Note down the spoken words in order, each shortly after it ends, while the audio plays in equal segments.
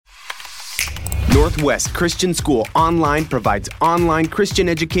Northwest Christian School Online provides online Christian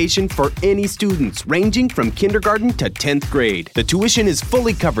education for any students, ranging from kindergarten to 10th grade. The tuition is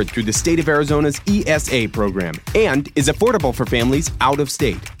fully covered through the state of Arizona's ESA program and is affordable for families out of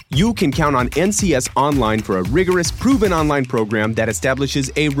state. You can count on NCS Online for a rigorous, proven online program that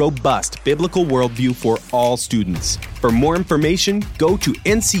establishes a robust biblical worldview for all students. For more information, go to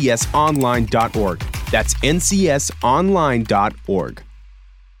ncsonline.org. That's ncsonline.org.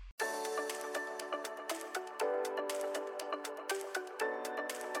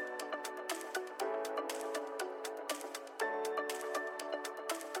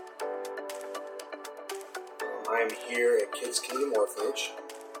 I'm here at Kids Kingdom Orphanage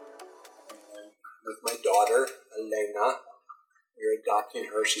with my daughter, Elena. We're adopting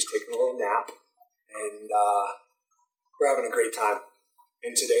her. She's taking a little nap, and we're having a great time.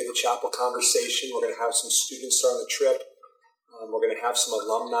 And today, the chapel conversation, we're going to have some students on the trip. We're going to have some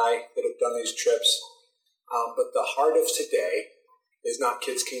alumni that have done these trips. But the heart of today is not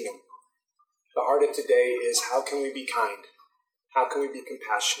Kids Kingdom. The heart of today is how can we be kind? How can we be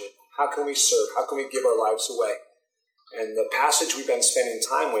compassionate? How can we serve? How can we give our lives away? And the passage we've been spending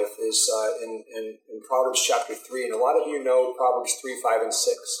time with is in Proverbs chapter 3. And a lot of you know Proverbs 3, 5, and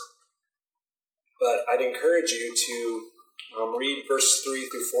 6. But I'd encourage you to read verses 3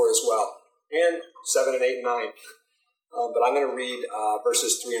 through 4 as well. And 7 and 8 and 9. But I'm going to read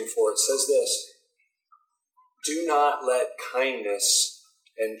verses 3 and 4. It says this: "Do not let kindness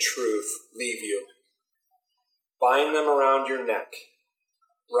and truth leave you. Bind them around your neck.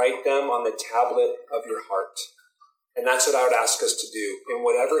 Write them on the tablet of your heart." And that's what I would ask us to do. In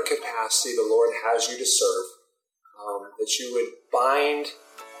whatever capacity the Lord has you to serve, that you would bind,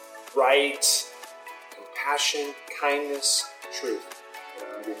 write, compassion, kindness, truth.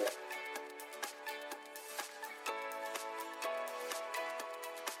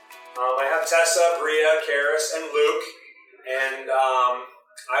 I have Tessa, Bria, Karis, and Luke. And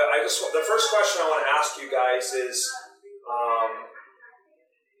the first question I want to ask you guys is,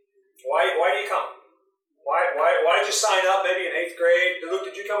 why do you come? Why did you sign up maybe in 8th grade? Luke,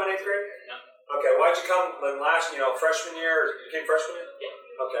 did you come in 8th grade? No. Okay, why did you come in freshman year? You came freshman year?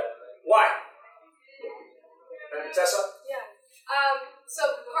 Yeah. Okay. Why? And Tessa? Yeah.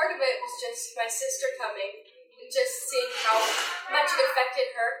 So part of it was just my sister coming and just seeing how much it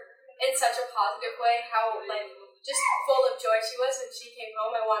affected her in such a positive way, how just full of joy she was when she came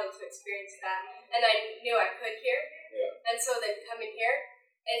home. I wanted to experience that, and I knew I could here. Yeah. And so then coming here,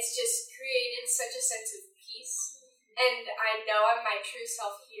 it's just created such a sense of peace, and I know I'm my true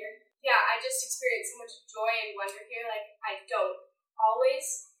self here. Yeah, I just experienced so much joy and wonder here, like I don't always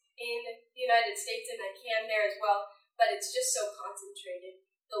in the United States, and I can there as well, but it's just so concentrated,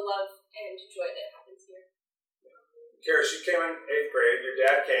 the love and joy that happens here. Karis, you came in 8th grade, your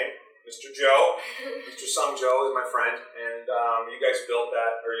dad came, Mr. Joe, Mr. Sung Joe is my friend, and you guys built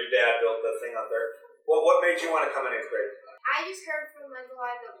that, or your dad built the thing out there. What made you want to come in 8th grade? I just heard from a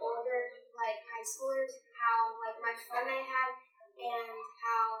lot of the older high schoolers how my fun they had and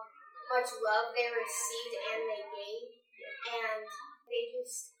how much love they received and they gave, and they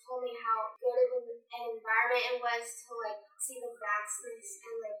just told me how good of an environment it was to see the vastness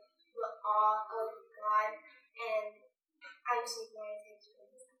and the awe of God, and I just wanted to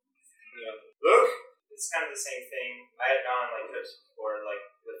experience that. Yeah. Luke? It's kind of the same thing. I had gone trips before,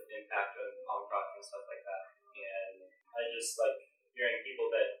 with Impact and Palm Croft and stuff like that, and I just hearing people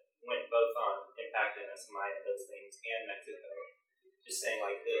that went both on Impact and SMI and those things and Mexico, just saying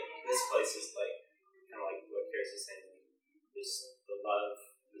this place is kind of what Karis is saying, just the love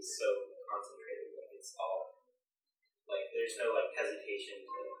is so concentrated, it's all there's no hesitation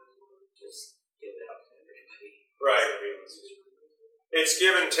to just give it up to everybody. Right. It's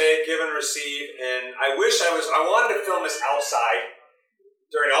give and take, give and receive, and I wanted to film this outside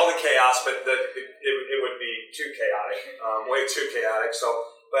during all the chaos, but it would be too chaotic, way too chaotic. So,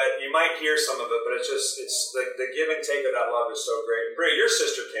 but you might hear some of it, but it's the give and take of that love is so great. Bria, your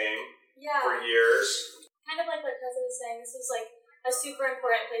sister came for years. Kind of like what Tessa was saying, this is a super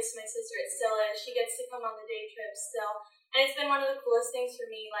important place to my sister. It still is. She gets to come on the day trip still, and it's been one of the coolest things for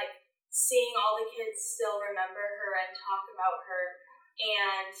me, seeing all the kids still remember her and talk about her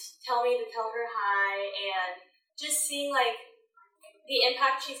and tell me to tell her hi, and just seeing the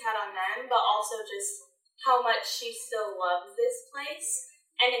impact she's had on them, but also just how much she still loves this place.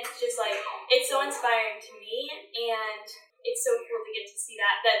 And it's just it's so inspiring to me, and it's so cool to get to see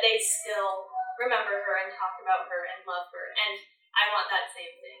that they still remember her and talk about her and love her, and I want that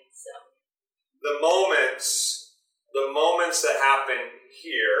same thing. So the moments that happen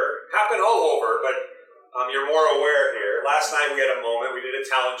here happen all over, but you're more aware here. Last night we had a moment. We did a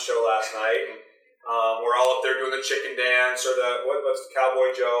talent show last night, and We're all up there doing the chicken dance or what's the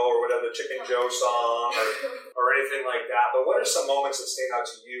Cowboy Joe or whatever, the Chicken Joe song or anything like that. But what are some moments that stand out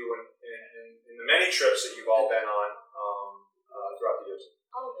to you in the many trips that you've all been on throughout the years?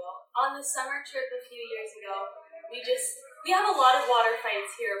 I'll go. On the summer trip a few years ago, we have a lot of water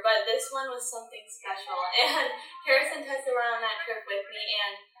fights here, but this one was something special. And Harrison Tessa were on that trip with me,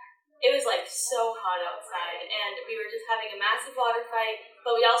 and it was like so hot outside, and we were just having a massive water fight,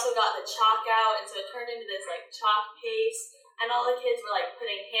 but we also got the chalk out, and so it turned into this like chalk paste, and all the kids were like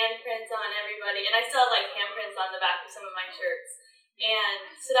putting handprints on everybody, and I still have like handprints on the back of some of my shirts. And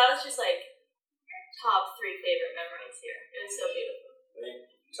so that was just like top 3 favorite memories here. It was so beautiful. I think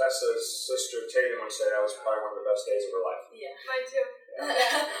Tessa's sister Tatum would say that was probably one of the best days of her life. Yeah. Mine too.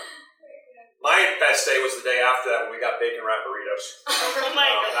 Yeah. My best day was the day after that when we got bacon wrapped burritos. Oh my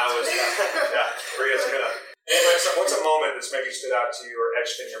God. That was, burritos gonna. Anyway, so what's a moment that's maybe stood out to you or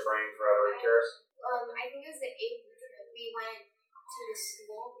etched in your brain forever, Karis? I think it was the 8th trip. We went to the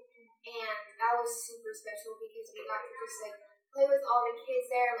school, and that was super special because we got to just like play with all the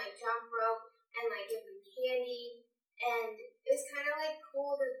kids there, and like jump rope, and like give them candy, and it was kind of like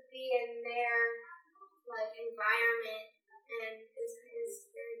cool to be in their like environment, and it was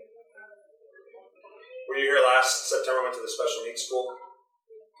very different. Were you here last September? Went to the special needs school.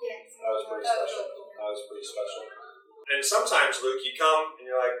 Yes. That was pretty special. That was pretty special. And sometimes, Luke, you come and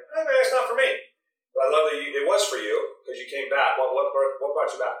you're like, "Hey, maybe it's not for me." But I love that it was for you because you came back. What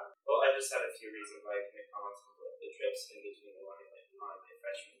brought you back? Well, I just had a few reasons why I couldn't come on some of the trips in between the one on my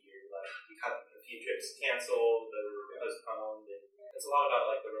freshman year. Like, we had a few trips canceled or postponed. And it's a lot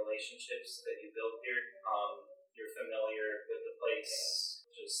about like the relationships that you build here. You're familiar with the place,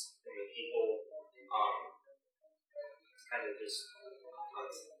 just and the people. It's kind of just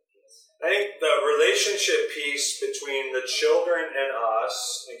constant. I think the relationship piece between the children and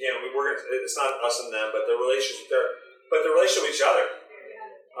us, again, it's not us and them, but the relationship there, but the relationship with each other.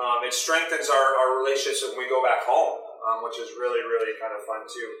 It strengthens our relationships when we go back home, which is really, really kind of fun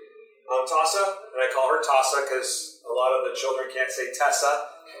too. Tassa, and I call her Tassa because a lot of the children can't say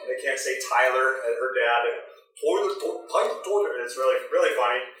Tessa. They can't say Tyler and her dad. Toilet. It's really, really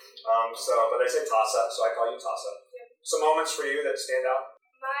funny. But I say Tassa, so I call you Tassa. Some moments for you that stand out?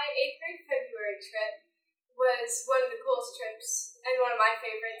 My 8th grade February trip was one of the coolest trips and one of my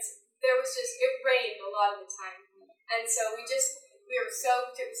favorites. It rained a lot of the time. And so we were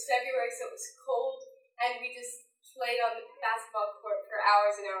soaked. It was February, so it was cold. And we just played on the basketball court for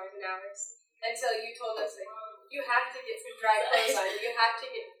hours and hours and hours until you told us, like, you have to get some dry clothes on. You have to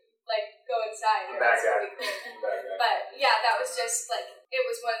go inside. Bad guy. But yeah, that was just it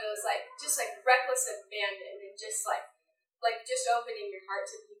was one of those just reckless abandon and just just opening your heart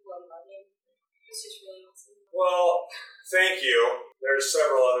to people and loving. It's just really awesome. Well, thank you. There's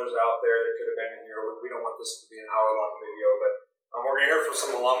several others out there that could have been in here. We don't want this to be an hour-long video, but we're going to hear from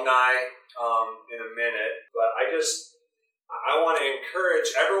some alumni in a minute. But I want to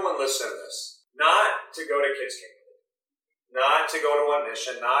encourage everyone listening to this not to go to Kids Kingdom, not to go to One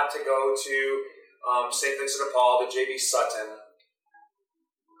Mission, not to go to St. Vincent de Paul, to J.B. Sutton,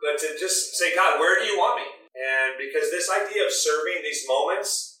 but to just say, God, where do you want me? And because this idea of serving these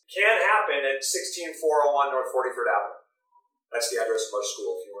moments can happen at 16401 North 43rd Avenue. That's the address of our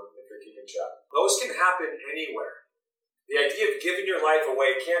school if you're keeping track. Those can happen anywhere. The idea of giving your life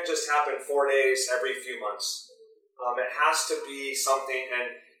away can't just happen 4 days every few months. It has to be something,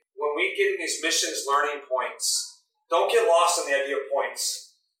 and when we get in these missions learning points, don't get lost in the idea of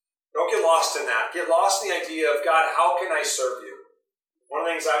points. Don't get lost in that. Get lost in the idea of, God, how can I serve you? One of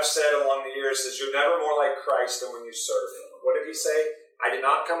the things I've said along the years is you're never more like Christ than when you serve. What did he say? I did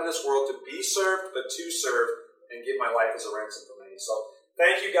not come to this world to be served, but to serve and give my life as a ransom for many. So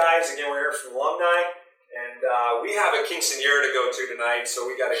thank you guys. Again, we're here from alumni, and we have a quinceañera to go to tonight, so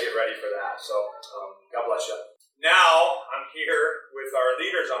we got to get ready for that. So God bless you. Now I'm here with our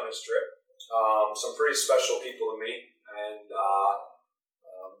leaders on this trip, some pretty special people to me, and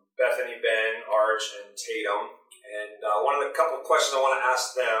Bethany, Ben, Arch, and Tatum. And one of the couple of questions I want to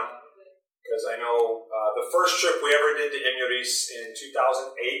ask them, because I know the first trip we ever did to Imuris in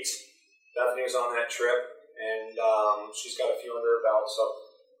 2008, Bethany was on that trip, and she's got a few under her belt. So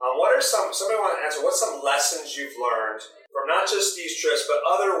what are somebody want to answer, what's some lessons you've learned from not just these trips, but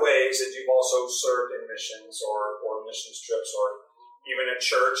other ways that you've also served in missions or missions trips, or even at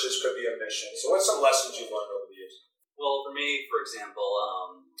church, this could be a mission. So what's some lessons you've learned over the years? Well, for me, for example,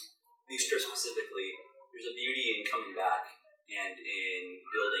 these trips specifically, there's a beauty in coming back and in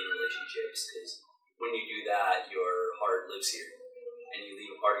building relationships, because when you do that, your heart lives here, and you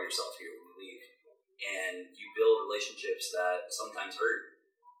leave a part of yourself here when you leave, and you build relationships that sometimes hurt,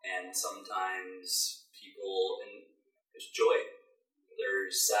 And sometimes there's joy,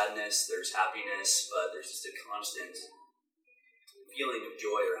 there's sadness, there's happiness, but there's just a constant feeling of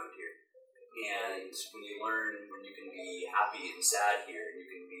joy around here. And when you learn when you can be happy and sad here, and you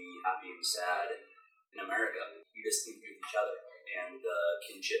can be happy and sad in America, you just think with each other. And the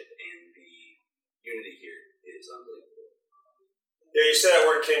kinship and the unity here is unbelievable. Yeah, you said that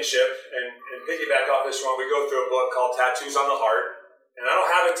word kinship, and piggyback off this one, we go through a book called Tattoos on the Heart. And I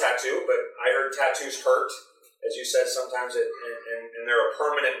don't have a tattoo, but I heard tattoos hurt. As you said, sometimes and they're a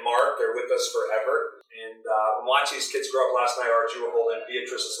permanent mark. They're with us forever. And when watching these kids grow up last night, Archie, we were holding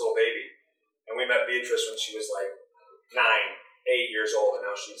Beatrice's little baby. And we met Beatrice when she was like 8 years old, and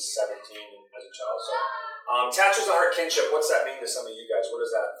now she's 17 as a child. So, tattoos on heart kinship, what's that mean to some of you guys? What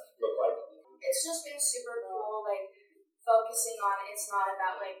does that look like? It's just been super cool, like, focusing on it's not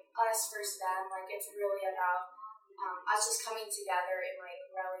about, like, us versus them. Like, it's really about us just coming together and, like,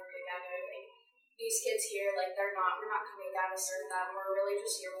 rallying together. Like, these kids here, like, we're not coming down to serve them. We're really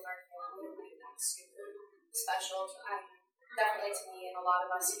just here with our family. Like, that's super special. Definitely to me and a lot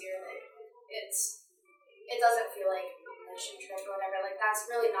of us here, like, it doesn't feel like a mission trip or whatever. Like, that's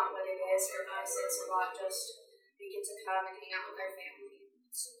really not what it is for us. It's a lot just we get to come and hang out with our family.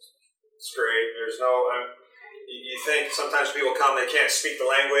 It's great. There's no, you think sometimes people come, they can't speak the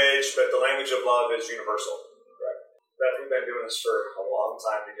language, but the language of love is universal. Beth, we've been doing this for a long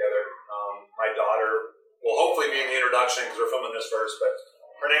time together. My daughter will hopefully be in the introduction because we're filming this first, but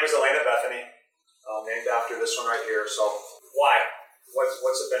her name is Elena Bethany, named after this one right here. So why?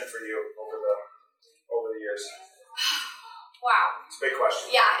 What's it been for you over the years? Wow. It's a big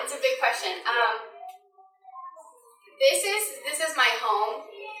question. Yeah, it's a big question. This is my home,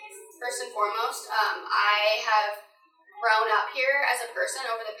 first and foremost. I have grown up here as a person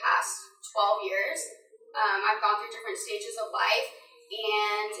over the past 12 years. I've gone through different stages of life,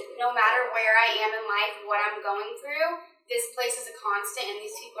 and no matter where I am in life, what I'm going through, this place is a constant, and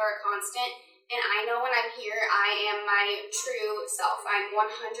these people are a constant. And I know when I'm here, I am my true self. I'm 100%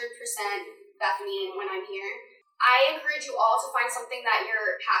 Bethany when I'm here. I encourage you all to find something that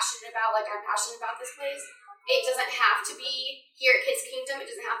you're passionate about, like I'm passionate about this place. It doesn't have to be here at Kids Kingdom.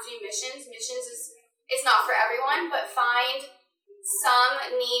 It doesn't have to be missions. Missions is not for everyone, but find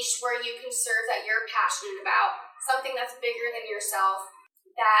some niche where you can serve that you're passionate about, something that's bigger than yourself,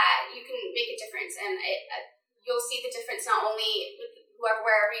 that you can make a difference, and you'll see the difference not only with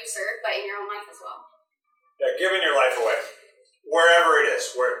wherever you serve, but in your own life as well. Yeah, giving your life away, wherever it is,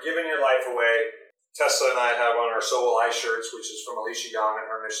 giving your life away. Tesla and I have on our So Will I shirts, which is from Alicia Young and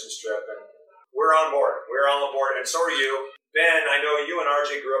her mission trip, and we're on board. We're on board, and so are you. Ben, I know you and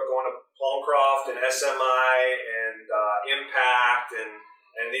RJ grew up going to Palmcroft and SMI and Impact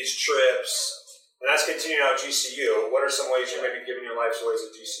and these trips, and that's continuing out at GCU. What are some ways you may be giving your life away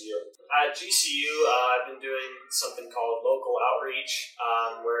at GCU? At GCU, I've been doing something called local outreach,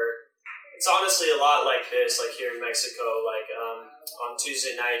 where it's honestly a lot like this, like here in Mexico. Like on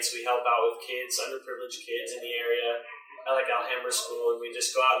Tuesday nights, we help out with kids, underprivileged kids in the area at like Alhambra School, and we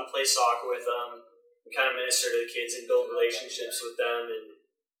just go out and play soccer with them. We kind of minister to the kids and build relationships with them, and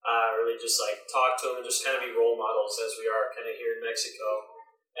really just like talk to them and just kind of be role models as we are kind of here in Mexico.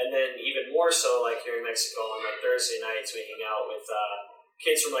 And then even more so, like here in Mexico, on like Thursday nights, we hang out with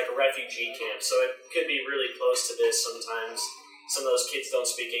kids from like a refugee camp. So it could be really close to this sometimes. Some of those kids don't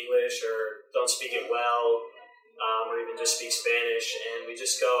speak English or don't speak it well, or even just speak Spanish, and we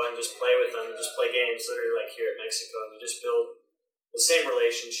just go and just play with them and just play games literally like here at Mexico, and we just build the same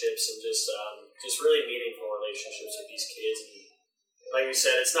relationships and just really meaningful relationships with these kids. And like we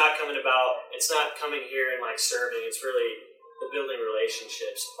said, it's not coming here and like serving. It's really the building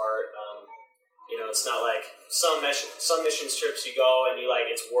relationships part. It's not like some missions trips you go and you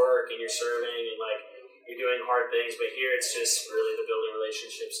like it's work and you're serving and like you're doing hard things, but here it's just really the building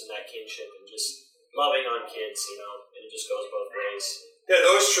relationships and that kinship and just loving on kids, and it just goes both ways. Yeah,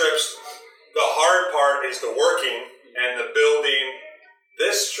 those trips, the hard part is the working and the building.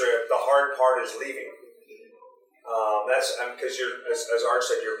 This trip, the hard part is leaving. That's because you're, as Art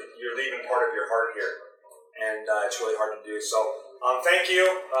said, you're leaving part of your heart here, and it's really hard to do. So, thank you,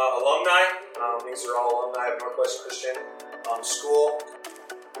 alumni. These are all alumni of Northwest Christian School.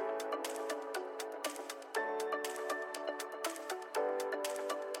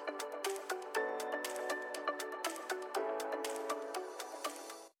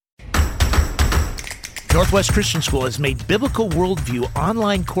 Northwest Christian School has made Biblical Worldview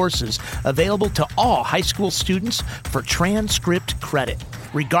online courses available to all high school students for transcript credit,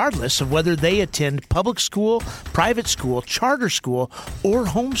 regardless of whether they attend public school, private school, charter school, or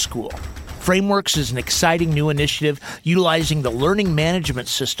homeschool. Frameworks is an exciting new initiative utilizing the learning management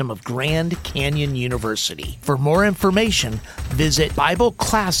system of Grand Canyon University. For more information, visit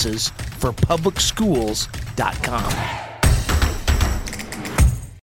BibleClassesForPublicSchools.com.